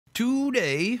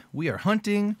Today, we are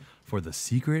hunting for the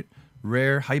secret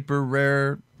rare, hyper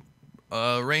rare,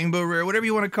 rainbow rare, whatever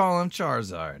you want to call him,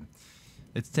 Charizard.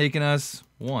 It's taken us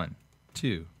 1,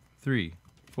 2, 3,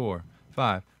 4,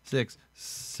 5, 6,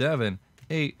 7,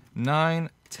 8, 9,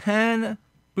 10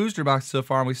 booster boxes so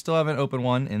far, and we still haven't opened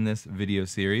one in this video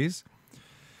series.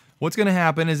 What's going to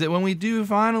happen is that when we do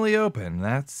finally open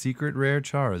that secret rare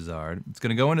Charizard, it's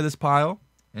going to go into this pile,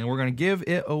 and we're going to give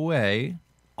it away,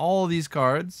 all of these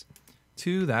cards,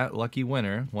 to that lucky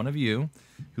winner, one of you,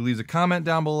 who leaves a comment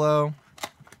down below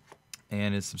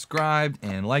and is subscribed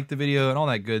and liked the video and all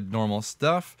that good normal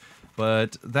stuff.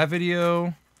 But that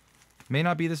video may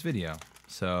not be this video,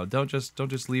 so don't just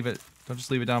leave it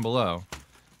down below.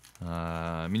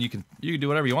 I mean, you can do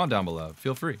whatever you want down below.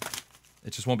 Feel free.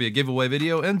 It just won't be a giveaway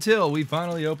video until we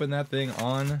finally open that thing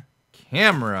on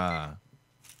camera.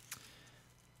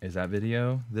 Is that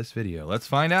video this video? Let's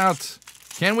find out.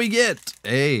 Can we get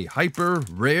a hyper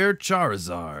rare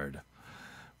Charizard?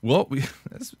 Well,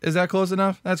 is that close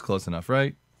enough? That's close enough,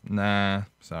 right? Nah,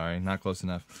 sorry, not close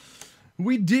enough.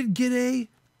 We did get a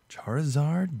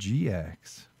Charizard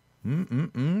GX.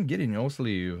 Get in your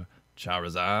sleeve,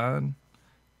 Charizard.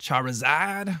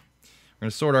 Charizard. We're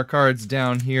gonna sort our cards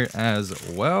down here as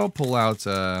well. Pull out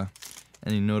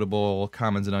any notable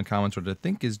commons and uncommons, which I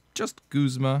think is just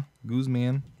Guzman.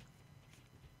 And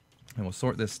we'll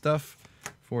sort this stuff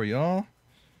for y'all.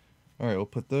 All right, we'll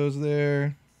put those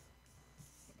there.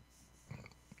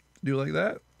 Do like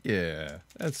that? Yeah,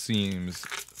 that seems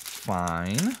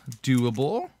fine.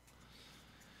 Doable.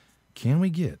 Can we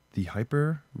get the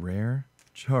hyper rare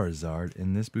Charizard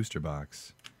in this booster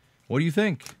box? What do you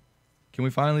think? Can we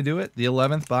finally do it? The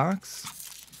 11th box?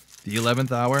 The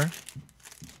 11th hour?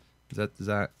 Is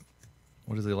that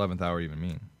what does the 11th hour even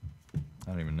mean?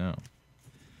 I don't even know.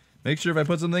 Make sure if I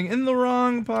put something in the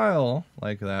wrong pile,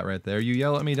 like that right there, you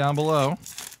yell at me down below.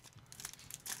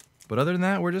 But other than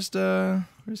that, we're just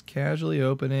casually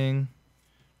opening,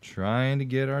 trying to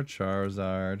get our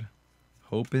Charizard,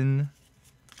 hoping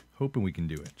we can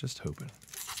do it. Just hoping.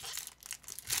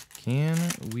 Can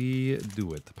we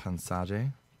do it,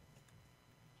 Pansage?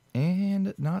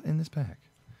 And not in this pack.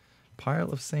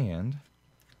 Pile of sand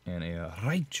and a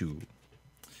Raichu.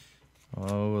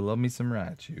 Oh, love me some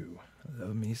Raichu.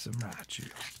 Love me some Raichu.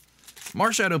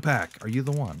 Marshadow pack. Are you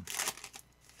the one?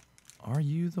 Are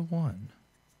you the one?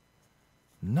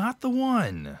 Not the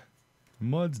one.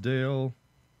 Mudsdale.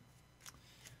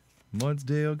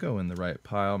 Mudsdale, go in the right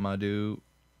pile, my dude.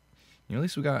 You know, at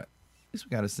least we got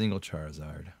a single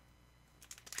Charizard.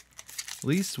 At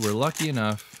least we're lucky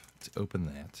enough to open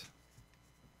that.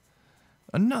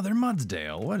 Another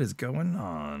Mudsdale. What is going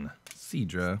on?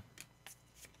 Seadra.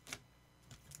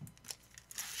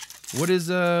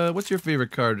 What's your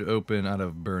favorite card to open out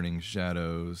of Burning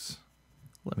Shadows?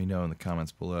 Let me know in the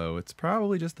comments below. It's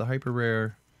probably just the hyper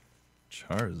rare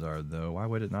Charizard, though. Why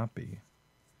would it not be?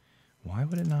 Why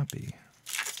would it not be?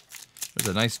 There's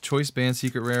a nice choice band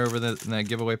secret rare over in that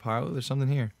giveaway pile. There's something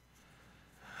here.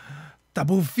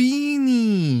 Tapu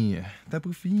Fini!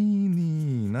 Tapu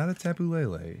Fini. Not a Tapu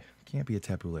Lele. Can't be a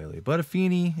Tapu Lele. But a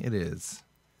Fini it is.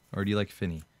 Or do you like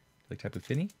Fini? Like Tapu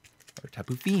Fini? Or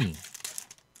Tapu Fini?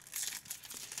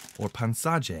 Or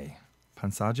Pansage?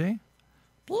 Pansage?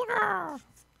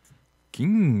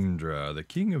 Kingdra, the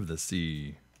king of the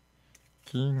sea.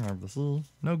 King of the sea.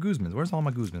 No Guzmans. Where's all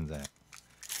my Guzmans at?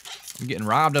 I'm getting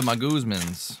robbed of my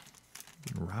Guzmans.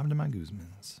 Getting robbed of my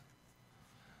Guzmans.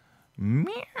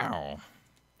 Meow.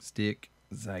 Stick.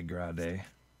 Zygrade.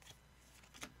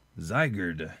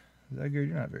 Zygard. Zygard,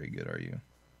 you're not very good, are you?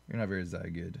 You're not very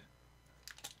Zygood.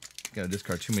 Gotta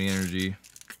discard too many energy.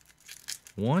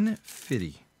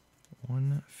 150.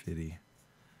 150.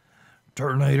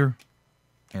 Turtonator.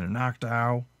 And a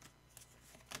Noctowl.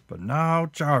 But no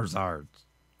Charizards.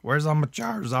 Where's all my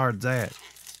Charizards at?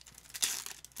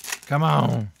 Come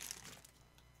on.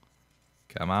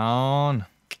 Come on.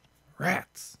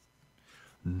 Rats.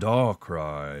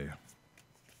 Darkrai.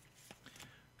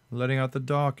 Letting out the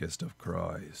darkest of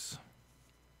cries.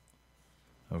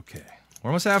 Okay. We're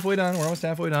almost halfway done. We're almost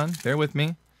halfway done. Bear with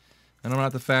me. And I'm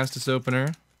not the fastest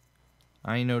opener.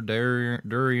 I ain't no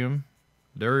Durham.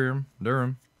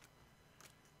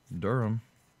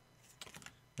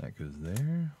 That goes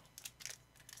there.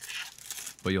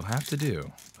 But you'll have to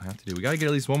do. We gotta get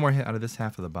at least one more hit out of this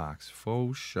half of the box.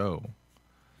 Faux show.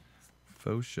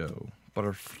 Faux show. But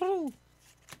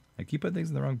I keep putting things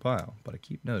in the wrong pile, but I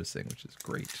keep noticing, which is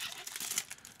great.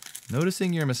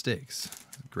 Noticing your mistakes.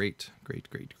 Great, great,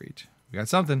 great, great. We got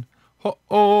something.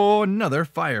 Oh, another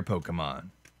fire Pokemon.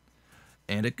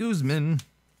 And a Guzman.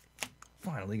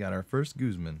 Finally got our first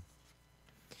Guzman.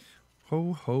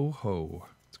 Ho, ho, ho.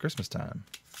 It's Christmas time.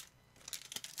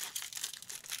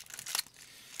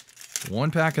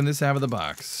 One pack in this half of the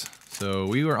box. So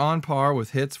we were on par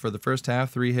with hits for the first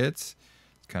half, 3 hits.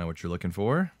 It's kind of what you're looking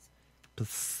for.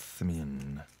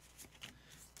 Simeon.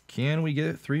 Can we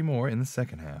get 3 more in the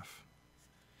second half?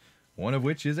 One of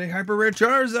which is a Hyper Rare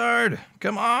Charizard.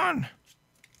 Come on.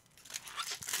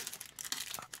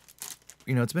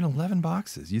 You know, it's been 11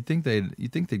 boxes. You'd think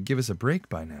they'd give us a break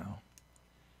by now.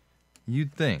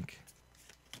 You'd think.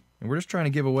 And we're just trying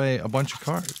to give away a bunch of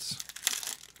cards.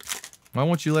 Why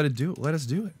won't you let us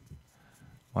do it?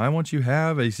 Why won't you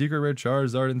have a secret rare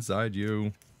Charizard inside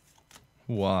you?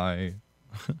 Why?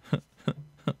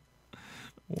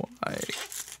 Why?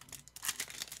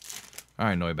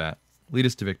 Alright, Noibat. Lead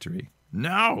us to victory.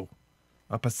 No!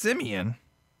 A Passimian?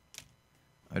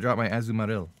 I dropped my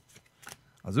Azumarill.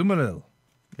 Azumarill.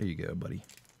 There you go, buddy.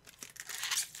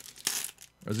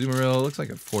 Azumarill looks like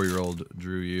a 4-year-old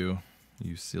drew you.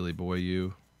 You silly boy,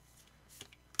 you.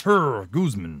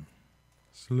 Guzman.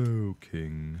 Slow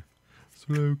King.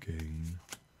 Slow King.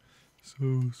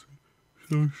 So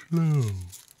slow.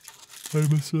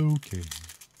 I'm a slow king.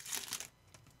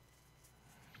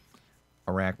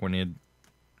 Araquanid.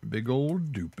 Big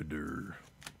old Doopadur.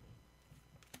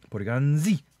 Porygon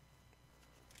Z.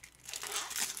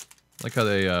 Like how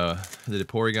they did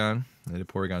Porygon. They did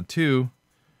Porygon 2.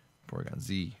 Porygon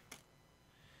Z.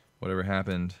 Whatever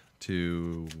happened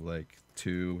to like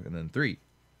 2 and then 3.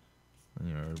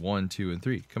 You know, 1, 2, and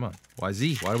 3. Come on. Why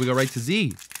Z? Why do we go right to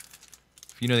Z?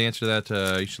 If you know the answer to that,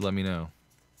 you should let me know.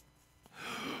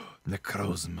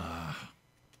 Necrozma.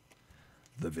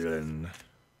 The villain.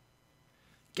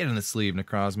 Get in the sleeve,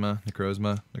 Necrozma.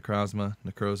 Necrozma.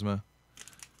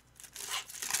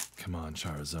 Come on,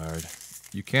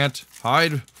 Charizard. You can't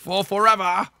hide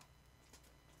forever.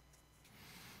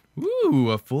 Woo,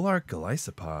 a full art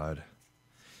Golisopod.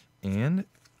 And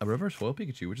a reverse foil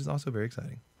Pikachu, which is also very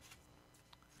exciting.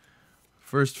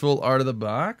 First full art of the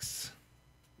box.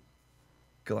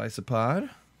 Golisopod.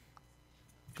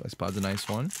 Golisopod's a nice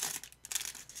one.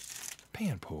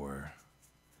 Panpour.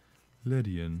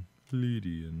 Lydian.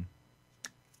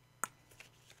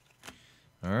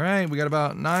 Alright, we got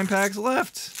about 9 packs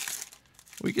left.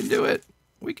 We can do it.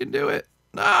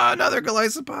 Ah, another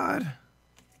Golisopod.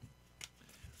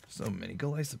 So many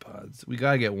Golisopods. We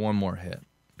gotta get one more hit.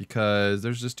 Because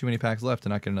there's just too many packs left to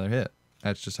not get another hit.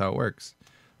 That's just how it works.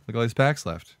 Look at all these packs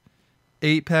left.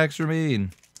 8 packs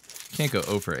remain. Can't go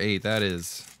 0 for 8.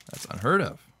 That's unheard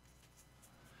of.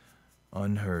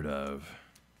 Unheard of.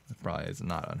 That probably is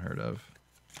not unheard of.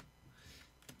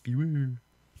 Beware.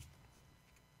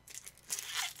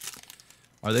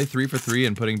 Are they 3 for 3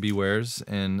 in putting Bewares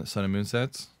in Sun and Moon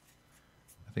sets?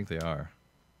 I think they are.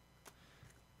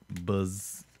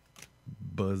 Buzz.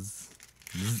 Buzz.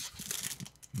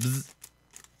 Bzz.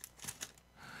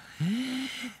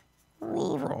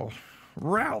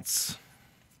 Routes.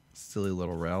 Silly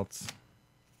little routes.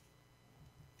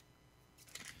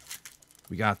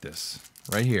 We got this.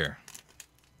 Right here.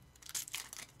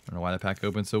 I don't know why the pack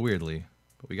opened so weirdly,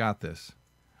 but we got this.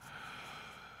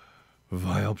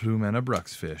 Vileplume and a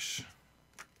Bruxfish.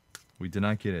 We did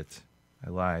not get it. I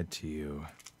lied to you.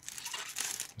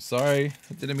 I'm sorry.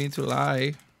 I didn't mean to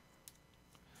lie.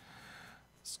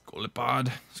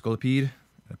 Scolipede,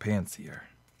 and a Panseer.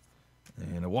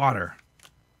 And a water.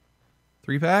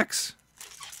 3 packs?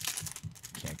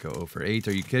 Can't go 0 for 8.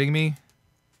 Are you kidding me?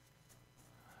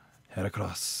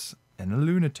 Heracross and a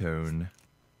Lunatone.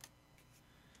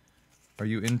 Are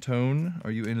you in tone?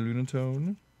 Are you in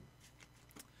Lunatone?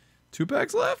 2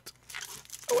 packs left.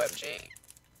 OMG.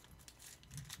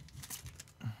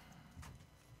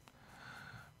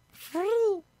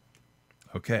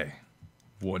 Okay.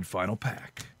 1 final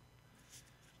pack.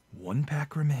 1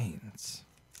 pack remains.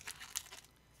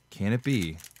 Can it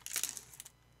be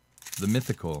the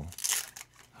mythical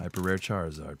Hyper Rare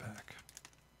Charizard pack?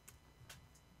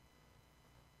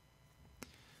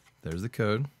 There's the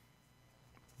code.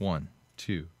 1,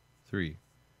 2, 3.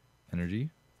 Energy.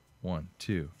 1,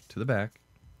 2. To the back.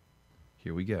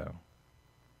 Here we go.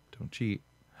 Don't cheat.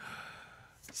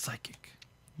 Psychic.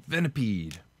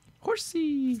 Venipede.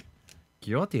 Horsey.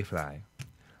 Gyotifly.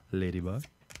 Ladybug.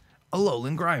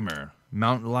 Alolan Grimer.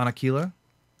 Mount Lanakila.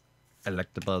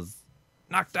 Electabuzz.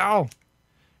 Noctowl.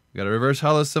 We got a reverse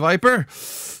holo Viper.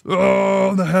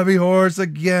 Oh, the heavy horse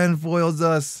again foils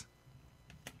us.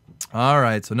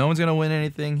 Alright, so no one's going to win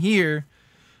anything here.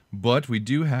 But we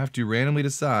do have to randomly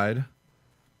decide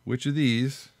which of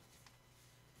these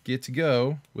get to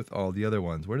go with all the other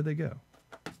ones. Where did they go?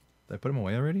 Did I put them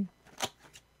away already?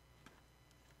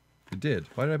 It did.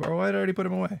 Why did I already put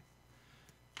them away?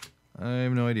 I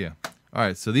have no idea. All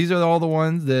right, so these are all the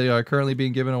ones that are currently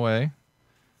being given away.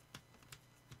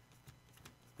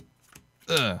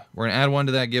 We're going to add one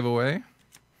to that giveaway. I'm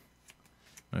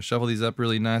going to shuffle these up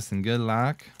really nice and good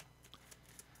like.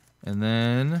 And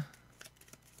then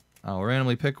I'll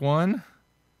randomly pick one.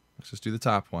 Let's just do the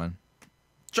top one.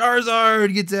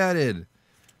 Charizard gets added.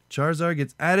 Charizard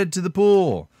gets added to the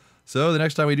pool. So the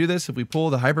next time we do this, if we pull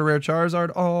the Hyper Rare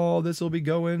Charizard, oh, this will be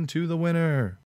going to the winner.